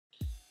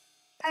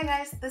Hi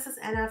guys, this is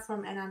Anna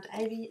from Anna and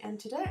Ivy, and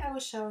today I will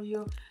show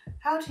you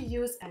how to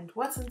use and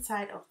what's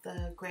inside of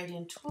the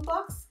gradient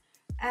toolbox.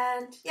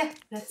 And yeah,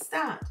 let's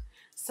start.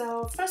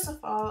 So first of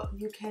all,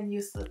 you can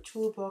use the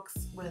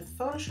toolbox with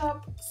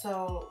Photoshop.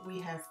 So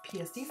we have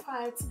PSD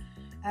files,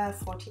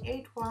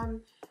 48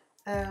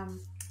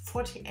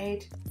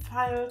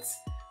 files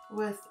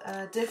with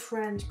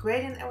different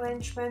gradient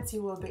arrangements.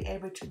 You will be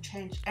able to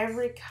change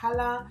every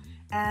color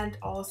and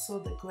also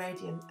the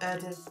gradient,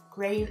 the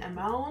grain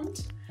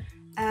amount.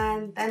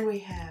 And then we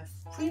have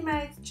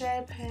pre-made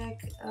JPEG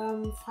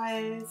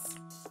files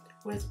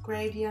with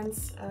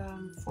gradients,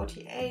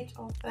 48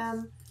 of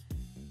them.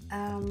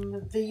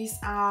 These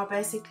are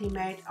basically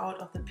made out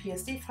of the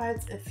PSD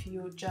files. If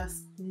you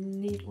just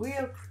need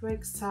real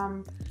quick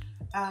some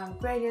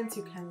gradients,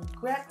 you can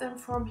grab them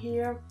from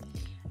here.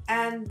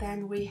 And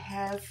then we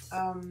have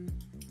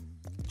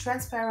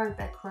transparent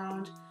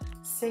background,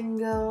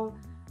 single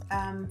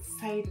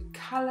faded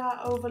color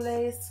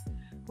overlays.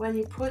 When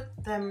you put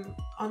them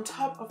on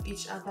top of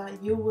each other,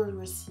 you will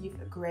receive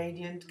a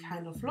gradient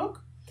kind of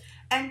look,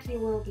 and you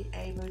will be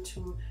able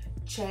to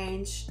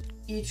change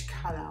each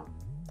color.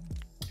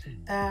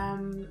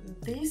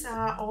 These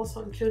are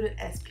also included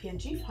as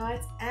PNG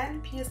files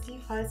and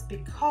PSD files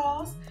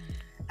because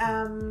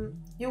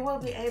you will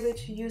be able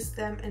to use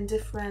them in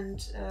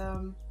different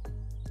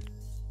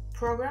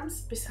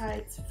programs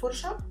besides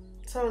Photoshop.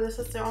 So this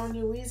is the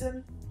only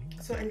reason.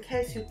 So in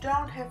case you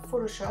don't have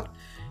Photoshop,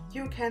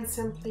 you can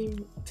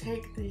simply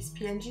take these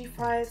PNG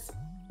files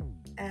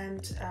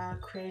and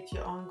create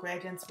your own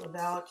gradients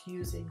without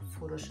using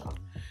Photoshop.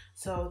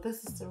 So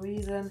this is the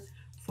reason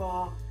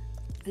for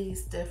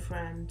these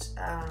different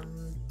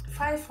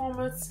file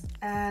formats,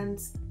 and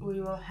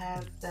we will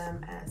have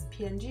them as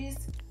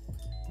PNGs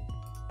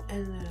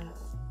in a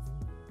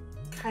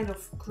kind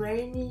of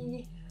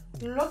grainy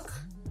look,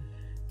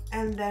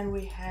 and then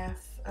we have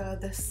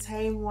the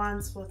same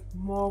ones with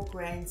more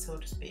grain, so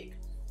to speak.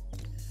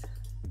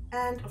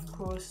 And of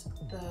course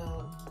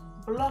the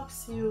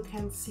blobs you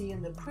can see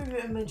in the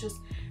preview images,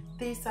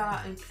 these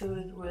are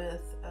included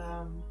with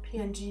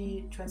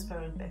PNG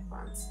transparent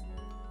backgrounds.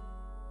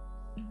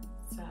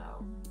 So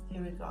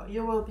here we go.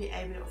 You will be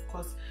able, of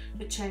course,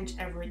 to change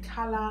every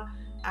color.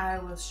 I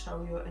will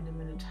show you in a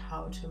minute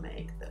how to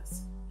make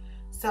this.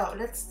 So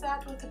let's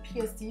start with the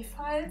PSD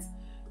files.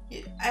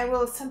 I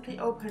will simply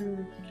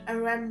open a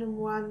random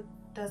one,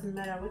 doesn't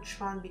matter which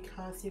one,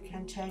 because you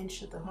can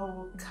change the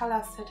whole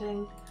color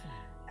setting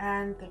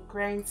and the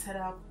grain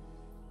setup.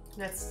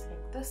 Let's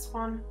take this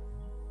one,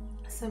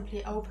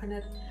 simply open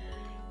it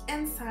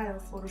inside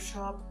of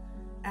Photoshop,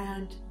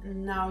 and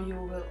now you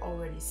will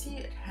already see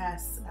it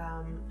has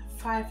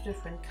 5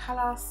 different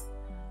colors,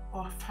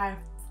 or 5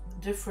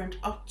 different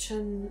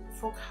options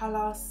for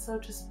colors, so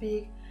to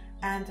speak,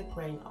 and a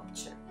grain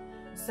option.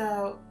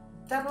 So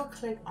double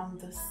click on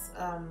this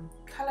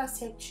color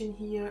section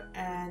here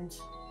and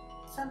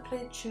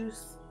simply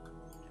choose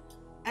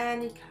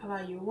any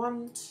color you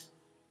want.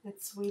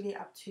 It's really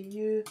up to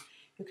you.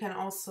 You can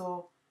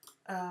also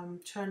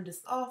turn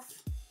this off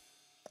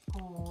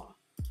or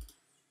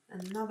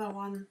another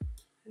one.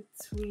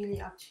 It's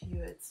really up to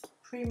you. It's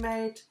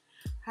pre-made,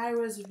 high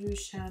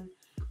resolution,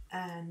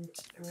 and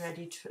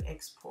ready to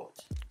export.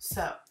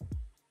 So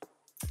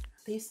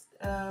these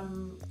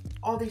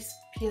all these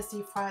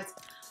PSD files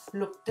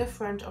look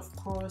different, of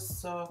course,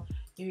 so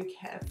you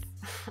have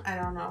I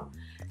don't know,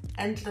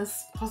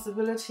 endless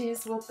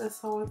possibilities with this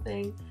whole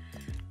thing.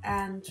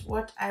 And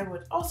what I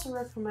would also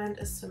recommend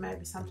is to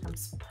maybe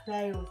sometimes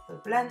play with the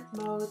blend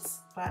modes,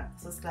 but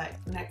this is like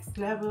next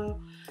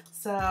level,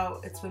 so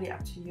it's really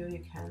up to you.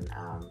 You can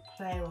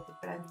play with the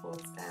blend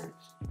modes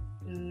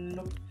and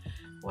look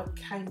what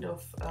kind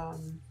of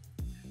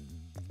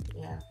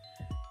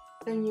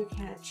thing you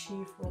can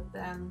achieve with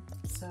them.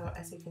 So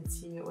as you can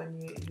see, when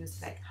you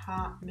use like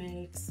hard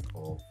mix,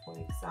 or for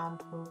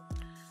example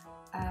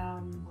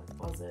what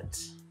was it,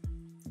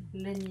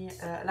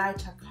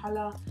 lighter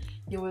color,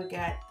 you will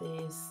get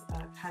these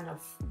kind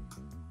of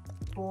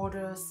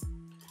borders.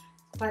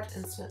 Quite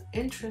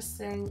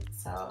interesting,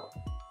 so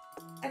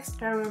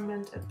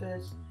experiment a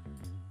bit,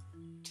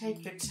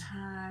 take your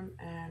time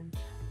and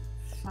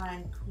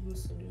find cool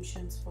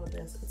solutions for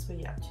this. It's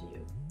really up to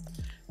you.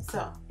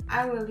 So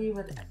I will leave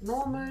it at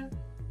normal,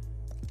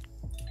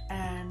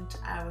 and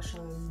I will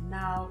show you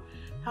now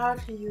how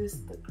to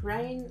use the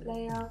grain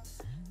layer.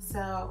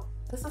 So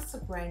this is the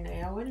grain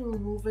layer. When you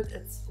remove it,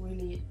 it's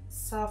really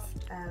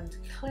soft and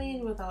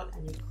clean without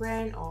any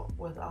grain, or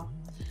without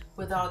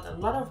a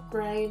lot of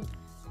grain.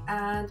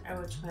 And I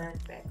will turn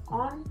it back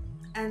on.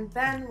 And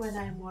then when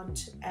I want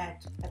to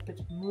add a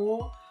bit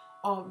more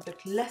or a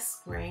bit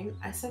less grain,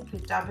 I simply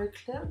double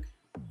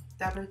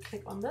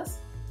click on this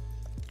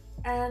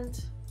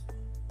and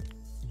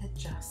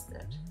adjust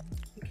it.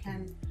 You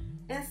can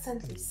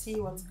instantly see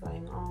what's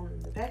going on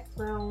in the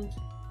background.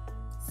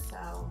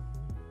 So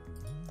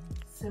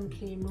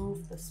simply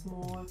move the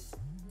small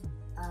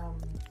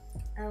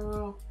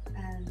arrow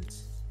and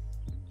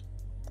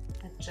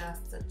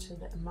adjust it to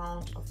the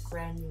amount of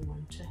grain you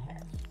want to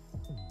have.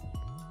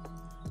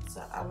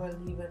 So I will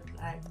leave it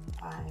like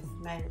I've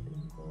made it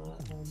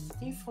in the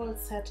default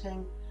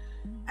setting,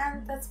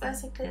 and that's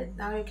basically it.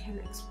 Now you can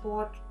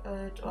export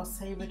it or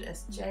save it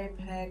as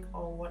JPEG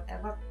or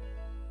whatever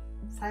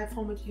file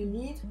format you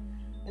need.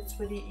 It's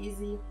really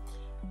easy.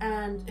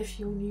 And if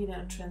you need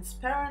a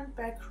transparent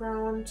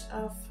background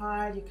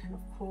file, you can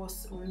of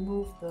course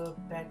remove the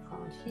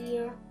background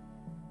here.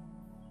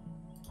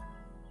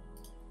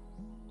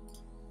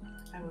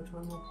 I would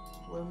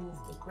remove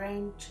the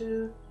grain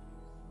too.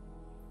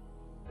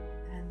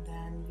 And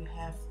then you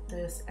have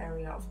this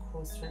area, of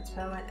course,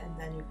 transparent, and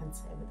then you can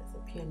save it as a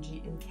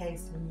PNG in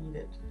case you need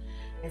it.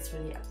 It's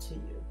really up to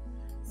you.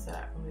 So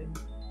I will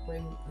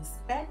bring this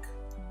back,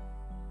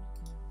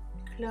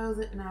 close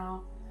it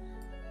now.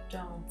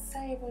 Don't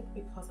save it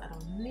because I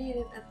don't need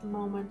it at the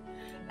moment.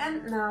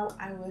 And now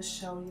I will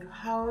show you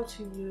how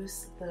to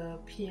use the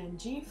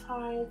PNG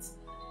files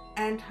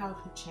and how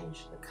to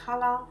change the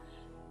color.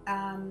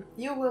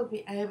 You will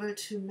be able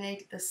to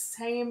make the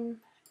same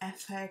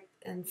effect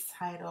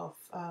inside of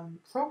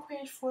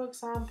Procreate, for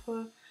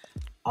example,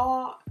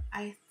 or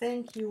I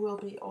think you will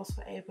be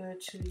also able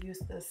to use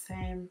the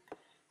same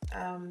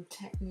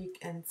technique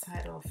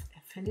inside of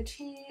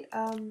Affinity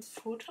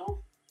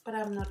Photo, but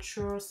I'm not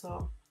sure.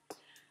 So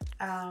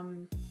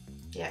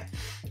yeah,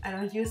 I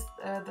don't use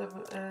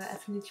the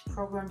Affinity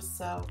program,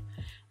 so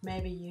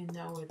maybe you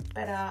know it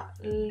better.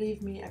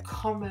 Leave me a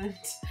comment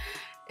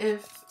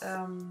if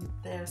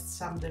there's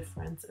some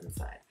difference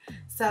inside.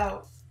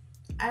 So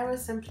I will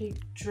simply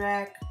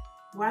drag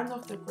one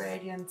of the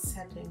gradient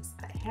settings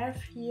I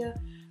have here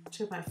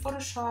to my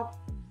Photoshop,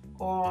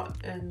 or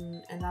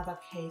in another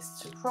case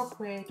to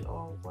Procreate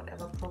or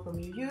whatever program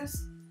you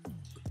use,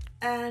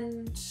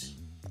 and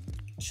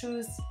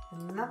choose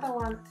another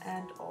one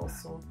and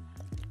also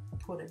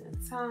put it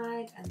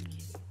inside, and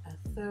maybe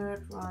a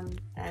third one,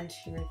 and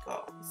here we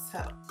go.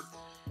 So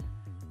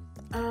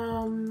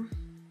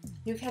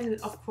you can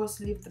of course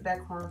leave the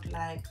background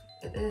like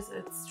it is,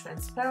 it's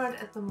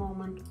transparent at the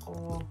moment,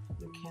 or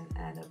you can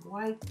add a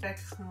white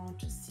background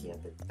to see a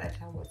bit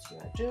better what you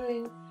are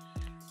doing,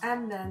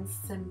 and then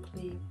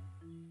simply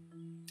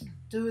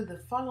do the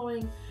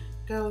following.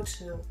 Go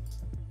to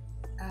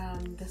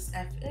this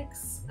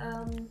FX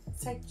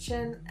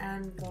section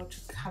and go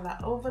to color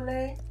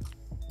overlay,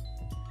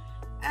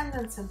 and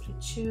then simply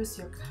choose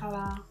your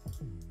color.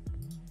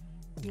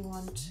 You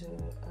want to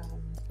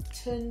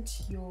tint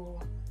your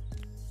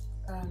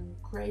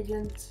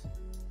gradient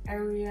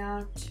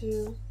area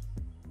too.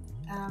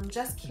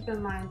 Just keep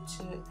in mind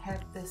to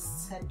have this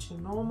set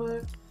to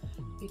normal,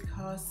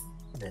 because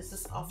this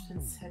is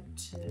often set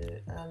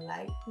to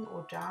lighten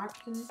or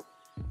darken.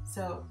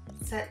 So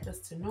set this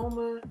to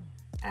normal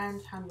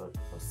and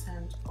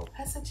 100%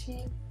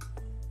 opacity,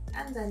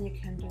 and then you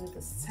can do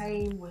the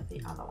same with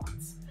the other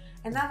ones.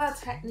 Another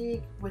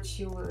technique which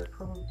you will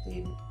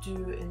probably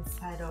do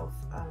inside of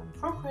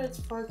Procreate,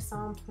 for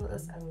example,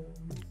 is, I will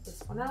remove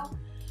this for now,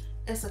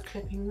 is a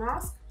clipping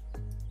mask.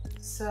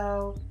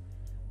 So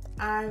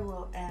I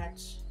will add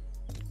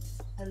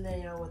a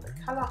layer with a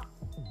color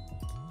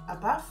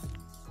above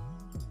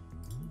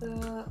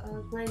the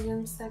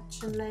gradient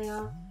section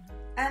layer,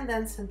 and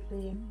then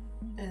simply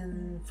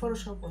in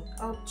Photoshop with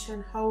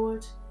Option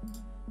Hold,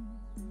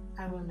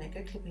 I will make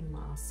a clipping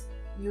mask.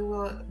 You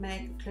will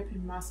make a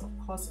clipping mask, of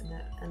course, in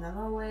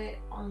another way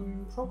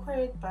on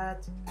Procreate,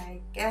 but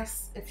I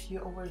guess if you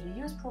already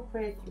use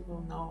Procreate, you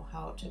will know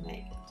how to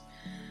make it.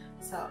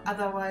 So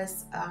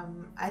otherwise,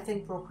 I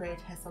think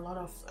Procreate has a lot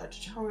of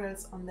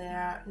tutorials on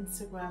their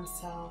Instagram,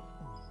 so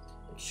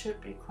it should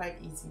be quite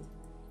easy.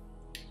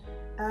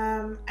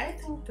 I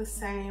think the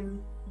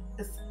same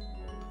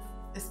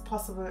is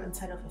possible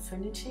inside of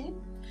Affinity,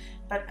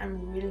 but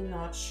I'm really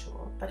not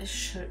sure, but it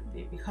should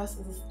be, because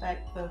this is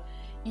like the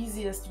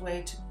easiest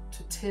way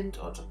to tint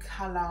or to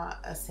color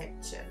a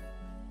section.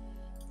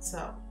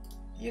 So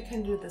you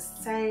can do the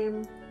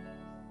same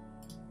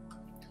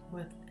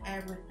with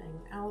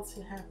everything else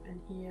you have in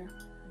here.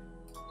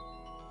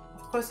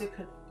 Of course, you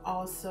could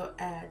also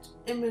add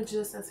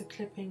images as a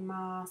clipping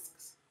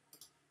masks.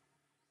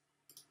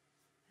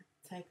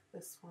 Let's take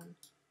this one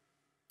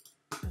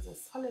as a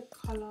solid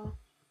color,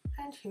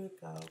 and here we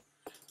go.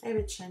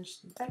 Maybe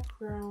change the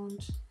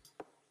background.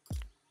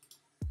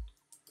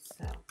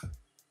 So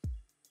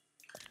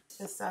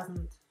this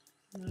doesn't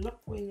look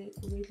really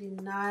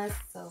nice,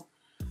 so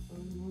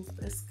remove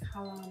this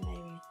color,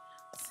 maybe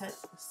set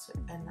this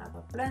to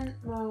another blend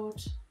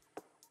mode.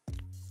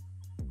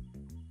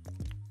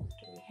 What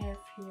do we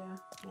have here?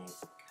 Maybe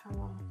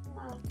color.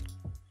 Oh,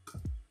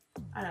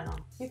 I don't know.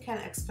 You can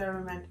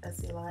experiment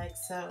as you like,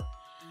 so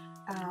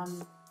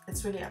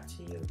it's really up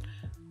to you.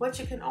 What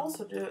you can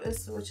also do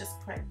is, which is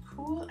quite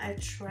cool, I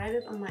tried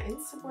it on my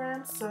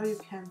Instagram, so you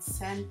can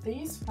send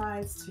these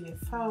files to your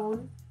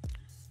phone,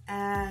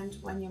 and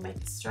when you make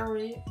a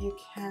story, you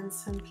can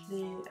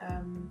simply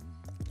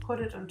put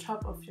it on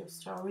top of your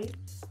story.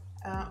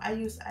 I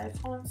use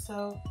iPhone,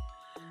 so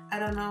I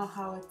don't know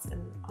how it's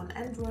on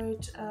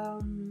Android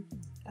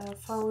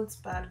phones,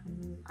 but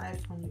on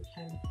iPhone you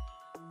can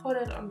put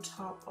it on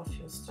top of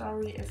your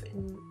story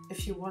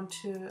if you want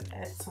to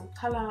add some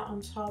color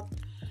on top.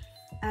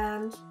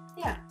 And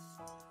yeah,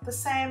 the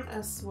same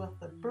as with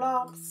the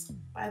blobs,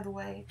 by the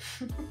way.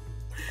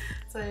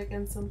 So you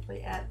can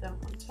simply add them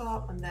on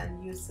top and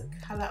then use the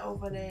color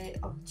overlay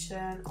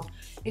option, or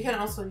you can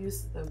also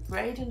use the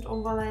gradient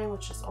overlay,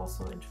 which is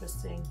also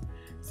interesting.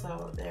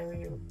 So there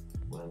you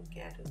will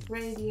get a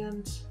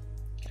gradient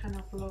kind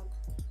of look.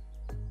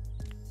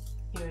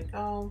 Here we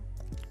go,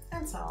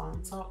 and so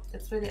on. So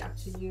it's really up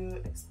to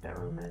you,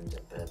 experiment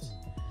a bit.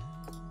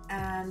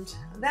 And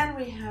then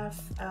we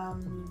have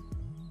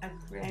a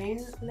grain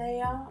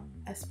layer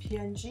as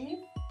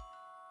PNG.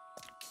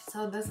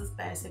 So this is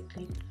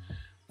basically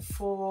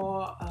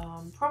for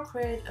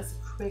Procreate as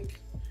a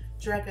quick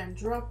drag and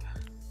drop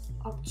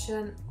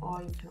option,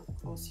 or you can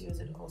of course use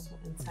it also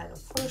inside of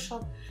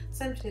Photoshop.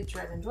 Simply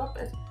drag and drop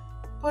it,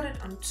 put it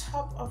on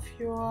top of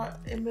your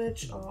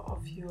image or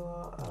of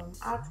your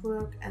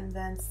artwork, and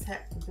then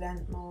set the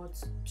blend mode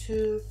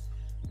to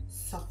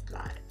soft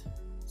light.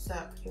 So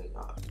here we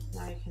go.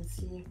 Now you can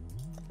see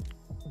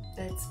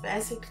it's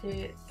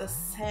basically the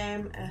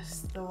same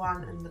as the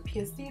one in the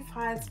PSD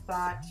files,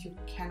 but you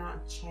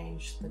cannot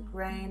change the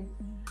grain.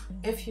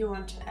 If you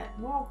want to add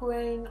more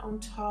grain on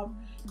top,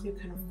 you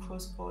can of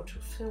course go to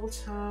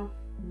Filter,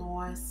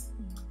 Noise,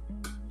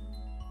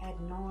 add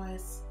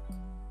noise,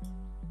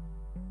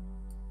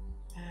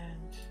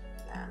 and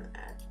then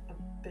add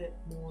a bit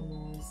more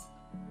noise.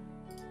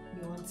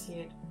 You won't see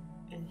it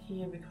in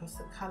here because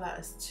the color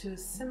is too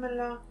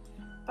similar,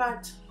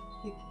 but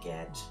you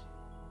get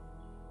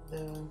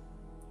the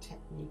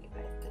technique,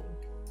 I think.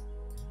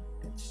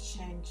 Let's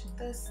change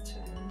this to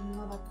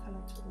another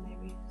color to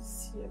maybe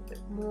see a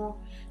bit more.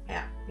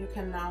 Yeah, you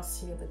can now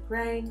see the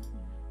grain.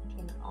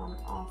 Turn it on,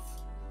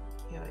 off.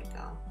 Here we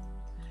go.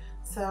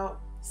 So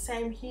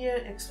same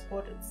here,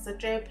 export it's the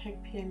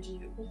JPEG,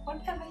 PNG,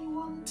 whatever you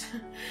want.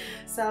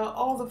 So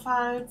all the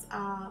files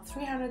are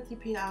 300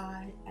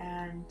 dpi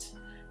and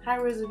high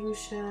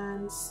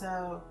resolution,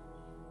 so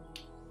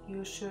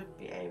you should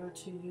be able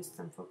to use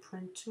them for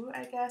print too,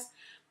 I guess,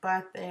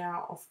 but they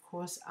are of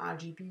course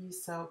RGB,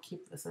 so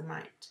keep this in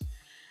mind.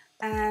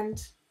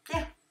 And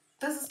yeah,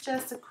 this is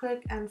just a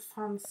quick and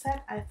fun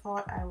set. I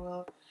thought I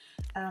will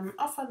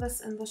offer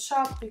this in the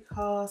shop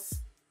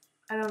because,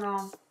 I don't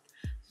know,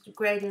 the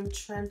gradient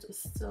trend is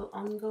still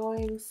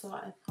ongoing, so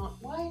I thought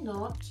why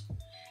not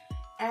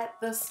add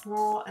this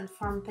small and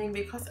fun thing,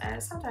 because I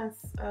sometimes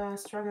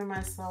struggle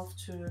myself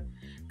to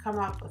come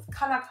up with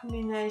color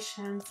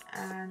combinations,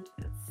 and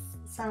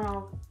it's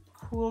somehow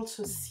cool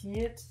to see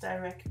it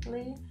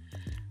directly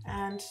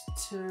and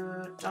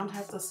to don't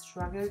have the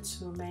struggle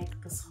to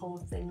make this whole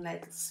thing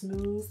like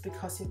smooth,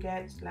 because you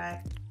get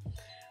like,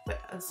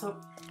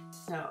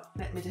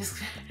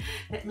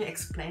 let me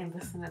explain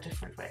this in a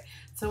different way.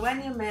 So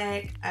when you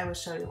make, I will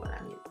show you what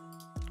I mean.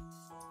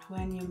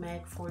 When you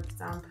make, for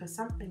example,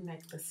 something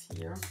like this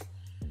here,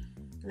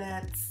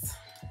 let's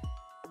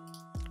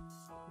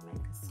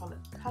make a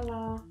solid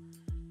color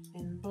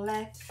in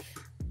black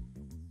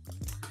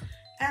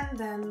and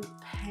then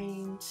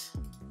paint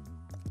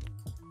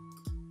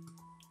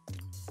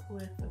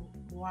with a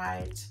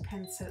white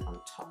pencil on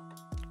top.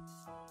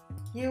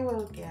 You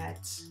will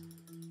get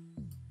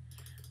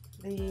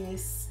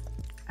these,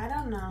 I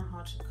don't know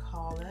how to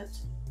call it,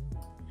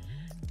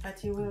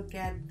 but you will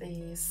get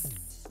these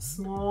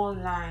small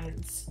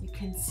lines you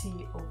can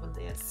see over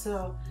there.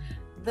 So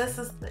this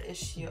is the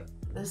issue.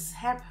 This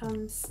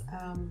happens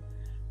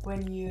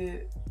when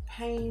you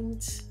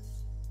paint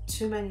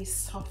too many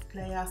soft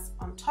layers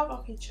on top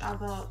of each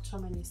other, too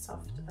many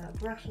soft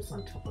brushes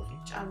on top of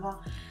each other,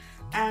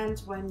 and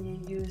when you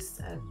use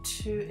a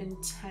too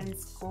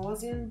intense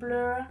Gaussian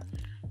blur.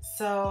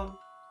 So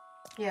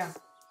yeah,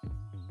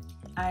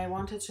 I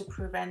wanted to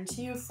prevent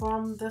you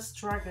from the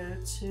struggle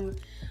to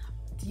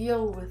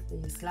deal with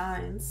these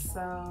lines,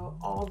 so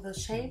all the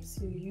shapes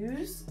you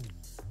use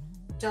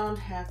don't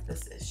have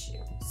this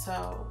issue.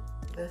 So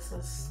this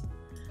is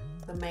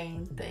the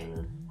main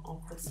thing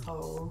of this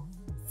whole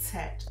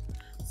set.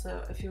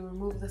 So if you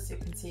remove this, you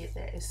can see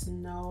there is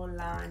no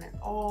line at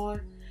all.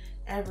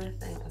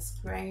 Everything is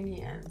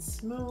grainy and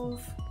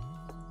smooth,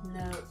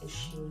 no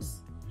issues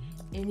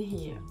in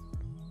here.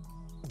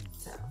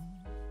 So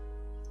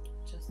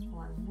just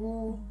one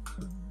more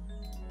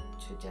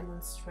to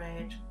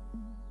demonstrate.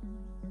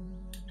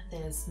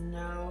 There's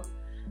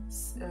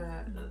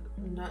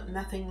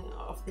nothing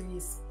of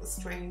these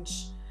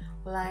strange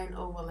line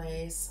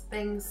overlays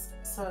things,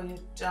 so you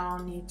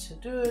don't need to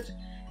do it,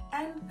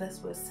 and this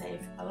will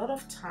save a lot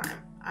of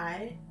time,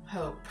 I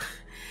hope.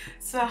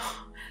 So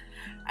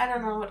I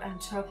don't know what I'm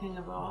talking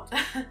about.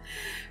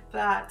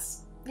 But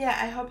yeah,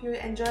 I hope you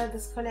enjoyed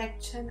this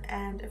collection,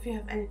 and if you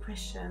have any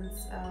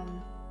questions,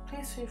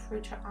 please feel free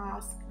to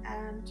ask,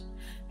 and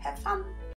have fun.